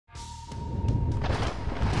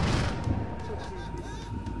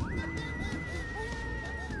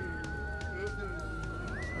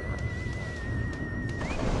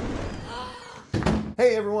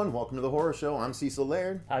Hey everyone, welcome to the Horror Show. I'm Cecil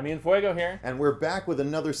Laird. I'm Ian Fuego here. And we're back with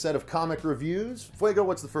another set of comic reviews. Fuego,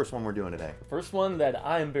 what's the first one we're doing today? The first one that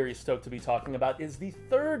I'm very stoked to be talking about is the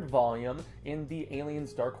third volume in the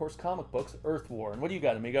Aliens Dark Horse comic books, Earth War. And what do you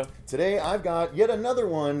got, amigo? Today I've got yet another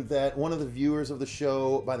one that one of the viewers of the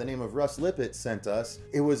show by the name of Russ Lippett sent us.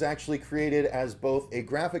 It was actually created as both a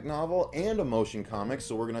graphic novel and a motion comic,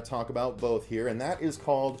 so we're going to talk about both here, and that is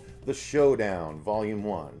called The Showdown, Volume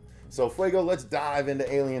 1. So, Fuego, let's dive into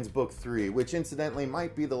Aliens Book 3, which incidentally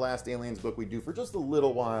might be the last Aliens book we do for just a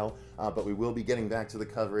little while, but we will be getting back to the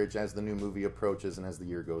coverage as the new movie approaches and as the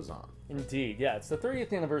year goes on. Indeed, yeah. It's the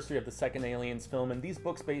 30th anniversary of the second Aliens film, and these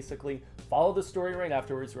books basically follow the story right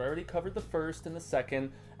afterwards. We already covered the first and the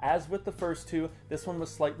second. As with the first two, this one was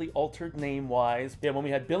slightly altered name-wise. Yeah, when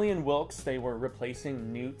we had Billy and Wilkes, they were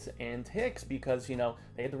replacing Newt and Hicks because, you know,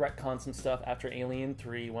 they had to retcon some stuff after Alien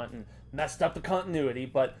 3 went and messed up the continuity.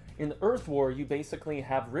 But in Earth War, you basically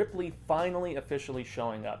have Ripley finally officially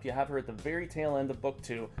showing up. You have her at the very tail end of Book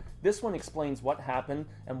 2. This one explains what happened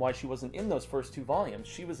and why she wasn't in those first two volumes.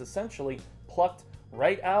 She was essentially plucked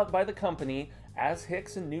right out by the company as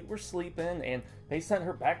Hicks and Newt were sleeping, and they sent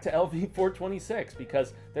her back to LV-426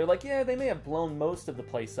 because they're like, yeah, they may have blown most of the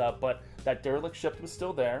place up, but that derelict ship was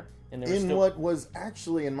still there. And there was still... what was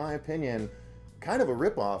actually, in my opinion, kind of a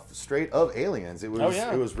ripoff straight of Aliens. It was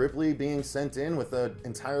It was Ripley being sent in with an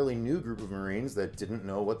entirely new group of Marines that didn't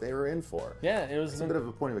know what they were in for. Yeah, it was a bit of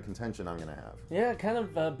a point of contention I'm going to have. Yeah, kind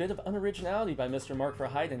of a bit of unoriginality by Mr. Mark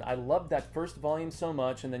Verheiden. I loved that first volume so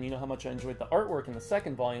much, and then you know how much I enjoyed the artwork in the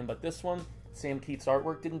second volume, but this one, Sam Keith's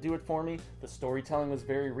artwork didn't do it for me. The storytelling was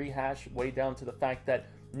very rehashed, way down to the fact that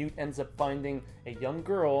Newt ends up finding a young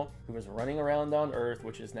girl who is running around on Earth,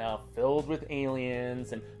 which is now filled with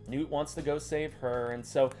aliens, and Newt wants to go save her. And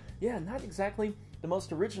so, yeah, not exactly the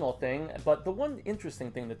most original thing, but the one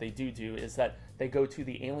interesting thing that they do is that they go to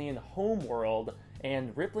the alien homeworld,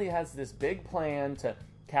 and Ripley has this big plan to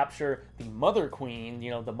capture the Mother Queen,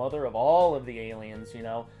 you know, the mother of all of the aliens, you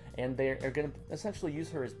know, and they're going to essentially use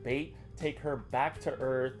her as bait, take her back to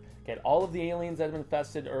Earth, get all of the aliens that have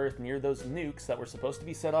infested Earth near those nukes that were supposed to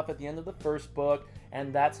be set off at the end of the first book,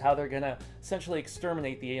 and that's how they're going to essentially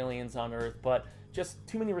exterminate the aliens on Earth. But just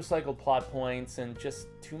too many recycled plot points and just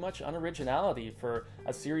too much unoriginality for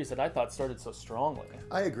a series that I thought started so strongly.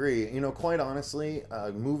 I agree. You know, quite honestly,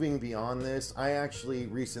 moving beyond this, I actually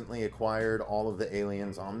recently acquired all of the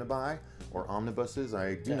Aliens Omnibuy, or omnibuses,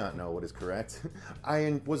 I do not know what is correct.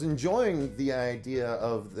 I was enjoying the idea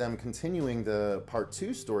of them continuing the Part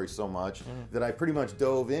 2 story so much that I pretty much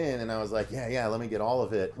dove in and I was like, yeah, let me get all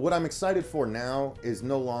of it. What I'm excited for now is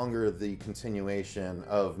no longer the continuation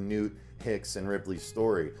of Newt, Hicks, and Ripley's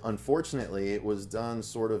story. Unfortunately, it was done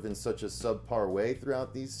sort of in such a subpar way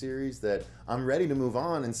throughout these series that I'm ready to move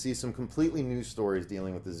on and see some completely new stories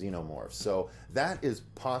dealing with the xenomorphs. So that is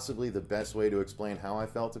possibly the best way to explain how I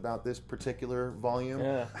felt about this particular volume.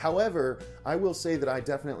 Yeah. However, I will say that I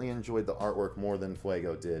definitely enjoyed the artwork more than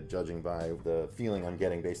Fuego did, judging by the feeling I'm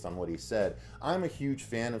getting based on what he said. I'm a huge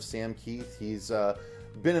fan of Sam Keith. He's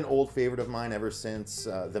been an old favorite of mine ever since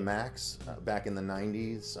The Max back in the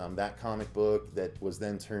 90s. That comic book that was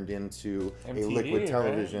then turned into MTV, a liquid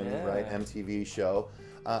television, right? MTV show.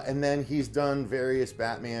 And then he's done various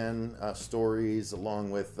Batman stories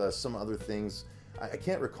along with some other things. I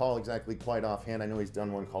can't recall exactly quite offhand. I know he's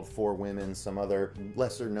done one called For Women, some other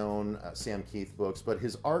lesser known Sam Keith books, but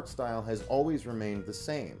his art style has always remained the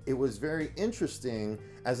same. It was very interesting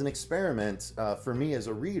as an experiment for me as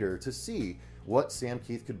a reader to see what Sam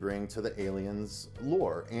Keith could bring to the Aliens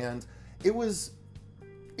lore. And it was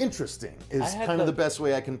interesting, is kind of the best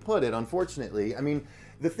way I can put it, unfortunately. I mean,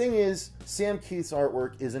 the thing is, Sam Keith's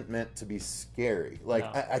artwork isn't meant to be scary. Like,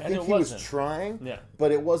 no. I think he was trying,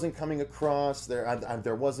 but it wasn't coming across.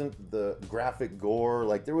 There wasn't the graphic gore.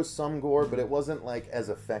 Like, there was some gore, but it wasn't, like, as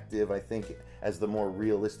effective, I think, as the more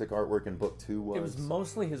realistic artwork in Book 2 was. It was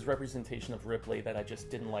mostly his representation of Ripley that I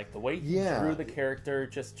just didn't like. The way he drew the character,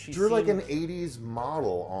 she drew like an 80s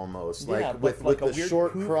model, almost. Like, with like the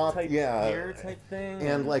short crop, hair type thing.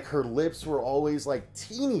 And, like, her lips were always, like,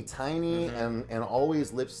 teeny tiny and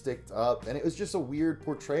always lipsticked up, and it was just a weird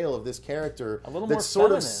portrayal of this character that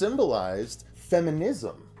sort of symbolized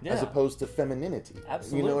feminism as opposed to femininity.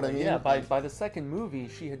 Absolutely. You know what I mean? Yeah, by the second movie,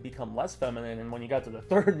 she had become less feminine, and when you got to the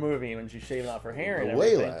third movie, when she's shaving off her hair and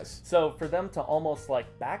everything. Way less. So for them to almost like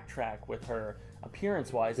backtrack with her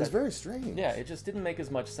appearance-wise, it's very strange. Yeah, it just didn't make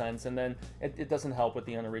as much sense, and then it doesn't help with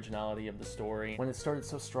the unoriginality of the story. When it started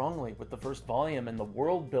so strongly with the first volume and the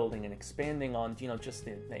world building and expanding on, you know, just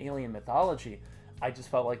the alien mythology, I just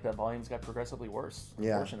felt like the volumes got progressively worse.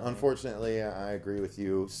 Yeah, unfortunately, I agree with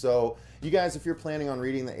you. So, you guys, if you're planning on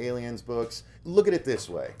reading the Aliens books, look at it this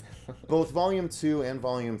way. Both Volume 2 and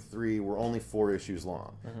Volume 3 were only 4 issues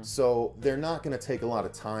long. So, they're not going to take a lot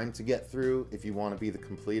of time to get through. If you want to be the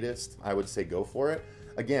completist, I would say go for it.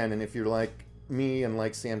 Again, and if you're like me and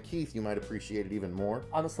like Sam Keith, you might appreciate it even more.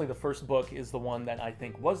 Honestly, the first book is the one that I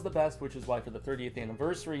think was the best, which is why for the 30th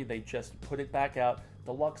anniversary, they just put it back out.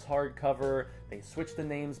 Deluxe hardcover. They switched the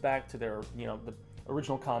names back to their, the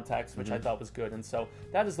original context, which I thought was good. And so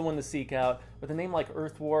that is the one to seek out. With a name like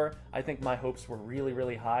Earth War, I think my hopes were really,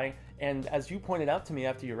 really high. And as you pointed out to me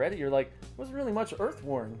after you read it, you're like, there wasn't really much Earth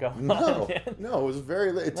War going on. No, it was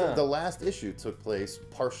very... The last issue took place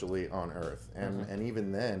partially on Earth. And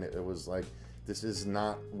even then, it was like, this is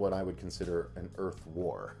not what I would consider an Earth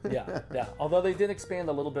war. Yeah. Although they did expand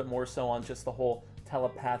a little bit more so on just the whole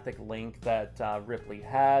telepathic link that Ripley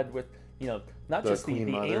had with, not just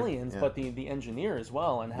the aliens, but the engineer as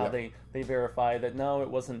well, and how they verify that, no, it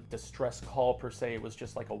wasn't distress call per se, it was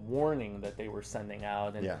just like a warning that they were sending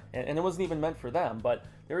out, and it wasn't even meant for them. But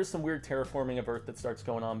there is some weird terraforming of Earth that starts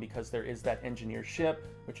going on because there is that engineer ship,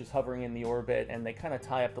 which is hovering in the orbit, and they kind of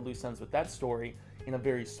tie up the loose ends with that story in a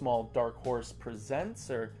very small Dark Horse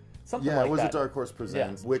Presents or something like that. Yeah, it was a Dark Horse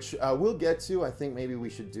Presents, which we'll get to. I think maybe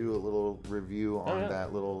we should do a little review on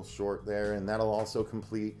that little short there, and that'll also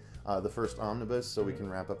complete the first omnibus, so we can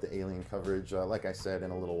wrap up the Alien coverage, like I said,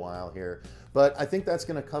 in a little while here. But I think that's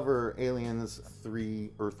going to cover Aliens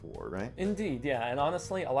 3 Earth War, right? Indeed, yeah. And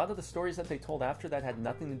honestly, a lot of the stories that they told after that had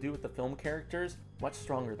nothing to do with the film characters. Much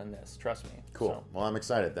stronger than this, trust me. Cool. So. Well, I'm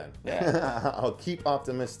excited then. Yeah. I'll keep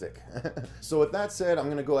optimistic. So with that said, I'm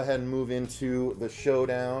going to go ahead and move into the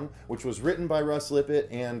Showdown, which was written by Russ Lippett,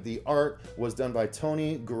 and the art was done by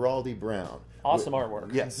Tony Giraldi-Brown. Awesome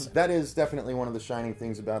artwork. Yes, that is definitely one of the shining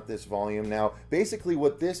things about this volume. Now, basically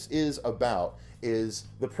what this is about is,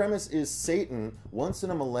 the premise is Satan, once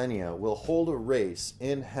in a millennia, will hold a race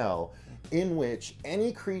in hell in which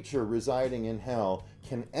any creature residing in hell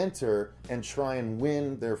can enter and try and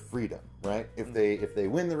win their freedom, right? If they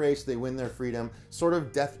win the race, they win their freedom. Sort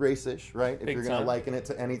of Death Race-ish, right? If you're going to liken it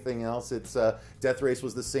to anything else, it's Death Race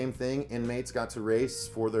was the same thing. Inmates got to race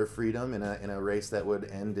for their freedom in a race that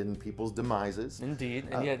would end in people's demises. Indeed,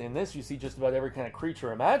 and yet in this you see just about every kind of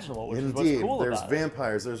creature imaginable, which is what's cool there's about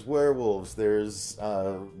vampires, there's werewolves, there's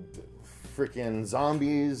freaking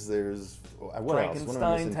zombies, there's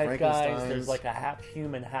Frankenstein type guys. There's like a half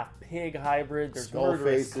human, half pig hybrid. There's skull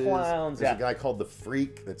murderous faces. Clowns. There's a guy called the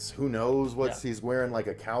Freak. That's who knows what he's wearing, like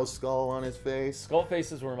a cow skull on his face. Skull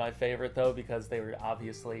faces were my favorite though because they were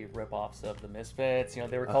obviously rip-offs of the Misfits.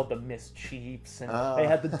 They were called the Mischiefs, and they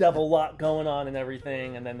had the devil lot going on and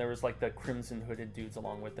everything. And then there was like the crimson hooded dudes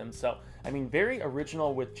along with them. So I mean, very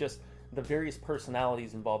original with just the various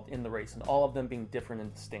personalities involved in the race, and all of them being different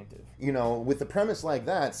and distinctive. With the premise like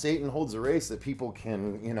that, Satan holds a race that people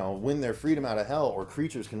can, win their freedom out of hell, or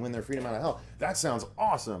creatures can win their freedom out of hell. That sounds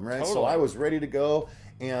awesome, right? Totally. So I was ready to go,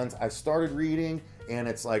 and I started reading, and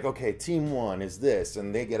it's like, okay, Team 1 is this,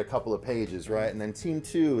 and they get a couple of pages, right? And then Team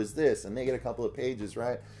 2 is this, and they get a couple of pages,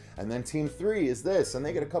 right? And then Team 3 is this, and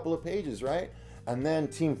they get a couple of pages, right? And then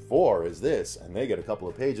Team 4 is this, and they get a couple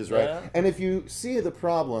of pages, right? Yeah. And if you see the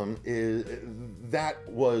problem, that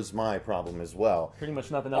was my problem as well. Pretty much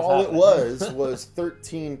nothing else All happened. it was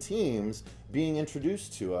 13 teams being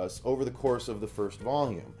introduced to us over the course of the first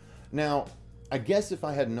volume. Now, I guess if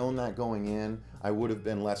I had known that going in, I would have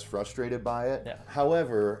been less frustrated by it. Yeah.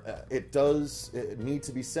 However, it need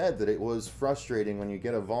to be said that it was frustrating when you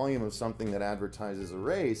get a volume of something that advertises a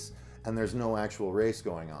race and there's no actual race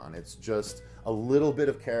going on. It's just a little bit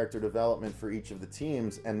of character development for each of the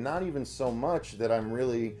teams, and not even so much that I'm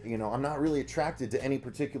really, I'm not really attracted to any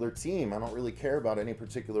particular team. I don't really care about any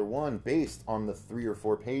particular one based on the 3 or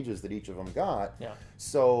 4 pages that each of them got. Yeah.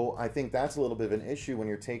 So I think that's a little bit of an issue when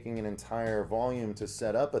you're taking an entire volume to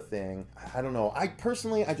set up a thing. I don't know. I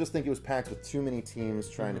just think it was packed with too many teams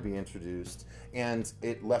trying to be introduced, and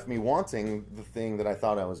it left me wanting the thing that I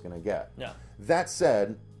thought I was going to get. Yeah. That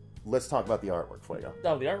said, let's talk about the artwork, Fuego.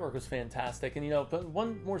 Oh, the artwork was fantastic. And, but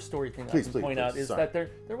one more story thing I can point out is that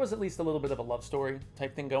there was at least a little bit of a love story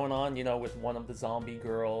type thing going on, with one of the zombie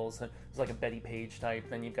girls. It was like a Betty Page type.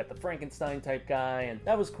 Then you've got the Frankenstein type guy, and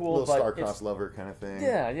that was cool. A little star-crossed lover kind of thing.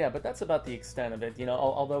 Yeah, but that's about the extent of it.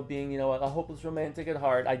 Although being, a hopeless romantic at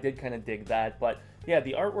heart, I did kind of dig that. But, yeah,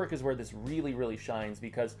 the artwork is where this really, really shines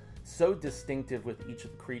because so distinctive with each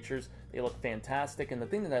of the creatures. They look fantastic. And the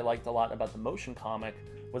thing that I liked a lot about the motion comic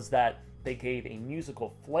was that they gave a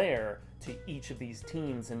musical flair to each of these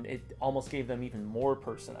teams, and it almost gave them even more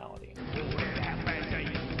personality.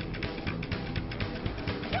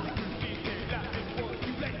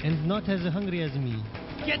 and not as hungry as me.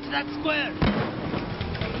 Get to that square!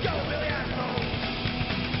 Go, Billy asshole!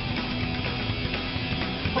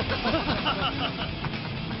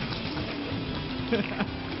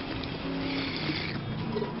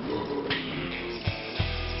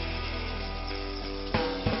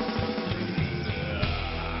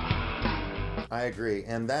 I agree,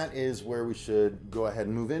 and that is where we should go ahead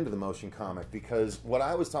and move into the motion comic, because what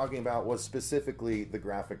I was talking about was specifically the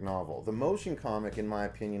graphic novel. The motion comic, in my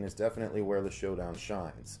opinion, is definitely where the Showdown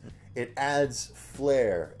shines. It adds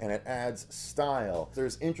flair and it adds style.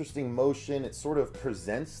 There's interesting motion. It sort of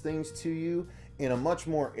presents things to you in a much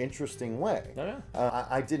more interesting way. Oh, yeah.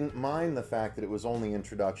 I didn't mind the fact that it was only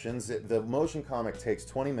introductions. The motion comic takes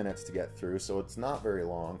 20 minutes to get through, so it's not very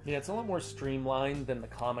long. Yeah, it's a lot more streamlined than the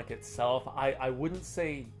comic itself. I wouldn't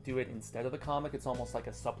say do it instead of the comic. It's almost like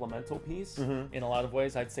a supplemental piece in a lot of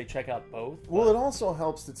ways. I'd say check out both. Well, it also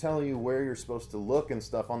helps to tell you where you're supposed to look and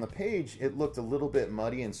stuff. On the page, it looked a little bit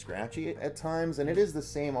muddy and scratchy at times, and it is the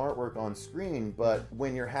same artwork on screen, but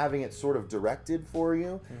when you're having it sort of directed for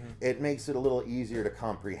you, it makes it a little easier to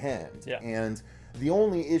comprehend. Yeah. And the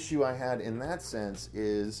only issue I had in that sense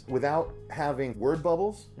is without having word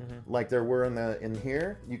bubbles like there were in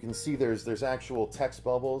here. You can see there's actual text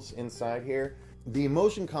bubbles inside here. The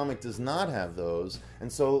motion comic does not have those,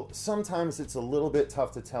 and so sometimes it's a little bit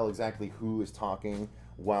tough to tell exactly who is talking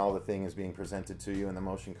while the thing is being presented to you in the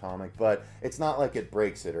motion comic, but it's not like it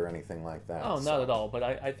breaks it or anything like that. Oh, not at all, but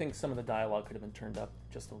I think some of the dialogue could have been turned up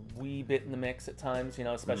just a wee bit in the mix at times, you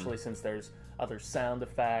know, especially since there's other sound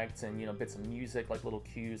effects and, you know, bits of music, like little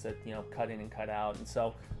cues that, you know, cut in and cut out, and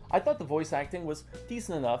so I thought the voice acting was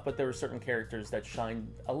decent enough, but there were certain characters that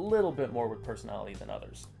shined a little bit more with personality than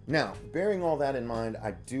others. Now, bearing all that in mind,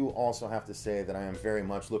 I do also have to say that I am very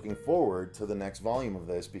much looking forward to the next volume of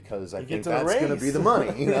this, because I think that's going to be the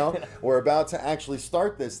money, you know? We're about to actually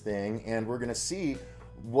start this thing, and we're going to see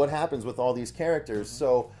what happens with all these characters.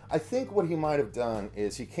 So I think what he might have done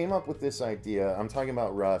is he came up with this idea. I'm talking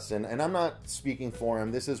about Russ, and I'm not speaking for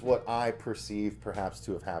him. This is what I perceive perhaps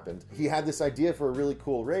to have happened. He had this idea for a really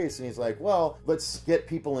cool race, and he's like, well, let's get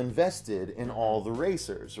people invested in all the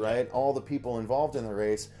racers, right? All the people involved in the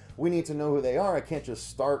race. We need to know who they are. I can't just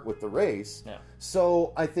start with the race. Yeah.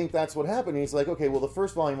 So I think that's what happened. He's like, okay, well, the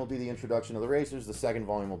first volume will be the introduction of the racers. The second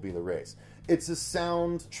volume will be the race. It's a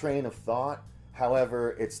sound train of thought.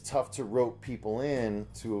 However, it's tough to rope people in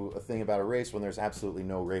to a thing about a race when there's absolutely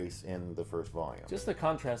no race in the first volume. Just to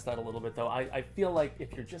contrast that a little bit, though, I feel like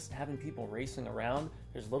if you're just having people racing around,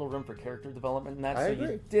 there's little room for character development in that. I so agree.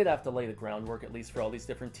 You did have to lay the groundwork, at least for all these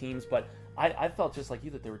different teams, but I felt just like you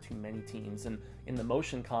that there were too many teams, and in the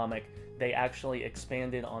motion comic, they actually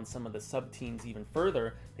expanded on some of the sub-teams even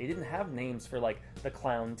further. They didn't have names for, like, the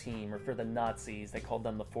clown team or for the Nazis. They called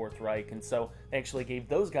them the Fourth Reich, and so they actually gave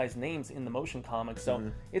those guys names in the motion comic, so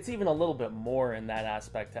it's even a little bit more in that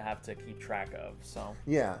aspect to have to keep track of, so.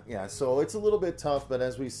 Yeah, so it's a little bit tough, but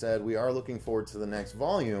as we said, we are looking forward to the next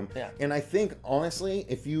volume. Yeah. And I think, honestly,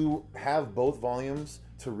 if you have both volumes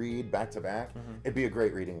to read back to back, it'd be a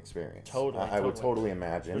great reading experience. Totally. I would totally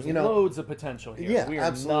imagine. There's you know, loads of potential here. Yeah, we are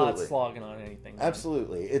absolutely. not slogging on anything.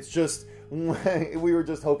 Absolutely. It's just, we were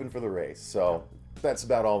just hoping for the race, so that's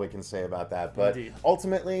about all we can say about that. But Indeed.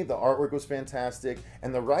 ultimately, the artwork was fantastic,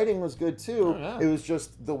 and the writing was good too. Oh, yeah. It was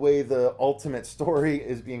just the way the ultimate story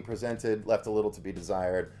is being presented left a little to be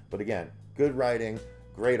desired. But again, good writing,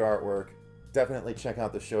 great artwork. Definitely check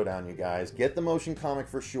out the Showdown, you guys. Get the motion comic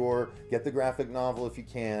for sure. Get the graphic novel if you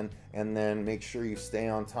can. And then make sure you stay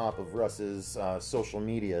on top of Russ's social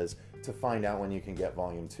medias to find out when you can get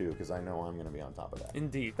Volume 2, because I know I'm going to be on top of that.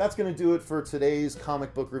 Indeed. That's going to do it for today's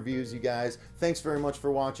comic book reviews, you guys. Thanks very much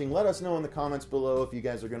for watching. Let us know in the comments below if you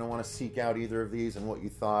guys are going to want to seek out either of these and what you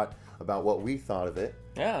thought about what we thought of it.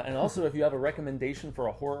 Yeah, and also if you have a recommendation for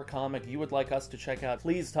a horror comic you would like us to check out,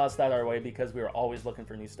 please toss that our way, because we are always looking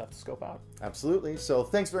for new stuff to scope out. Absolutely. So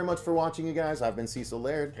thanks very much for watching, you guys. I've been Cecil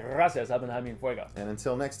Laird. Gracias, I've been Jaime Fuego. And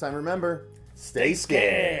until next time, remember, stay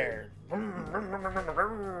scared.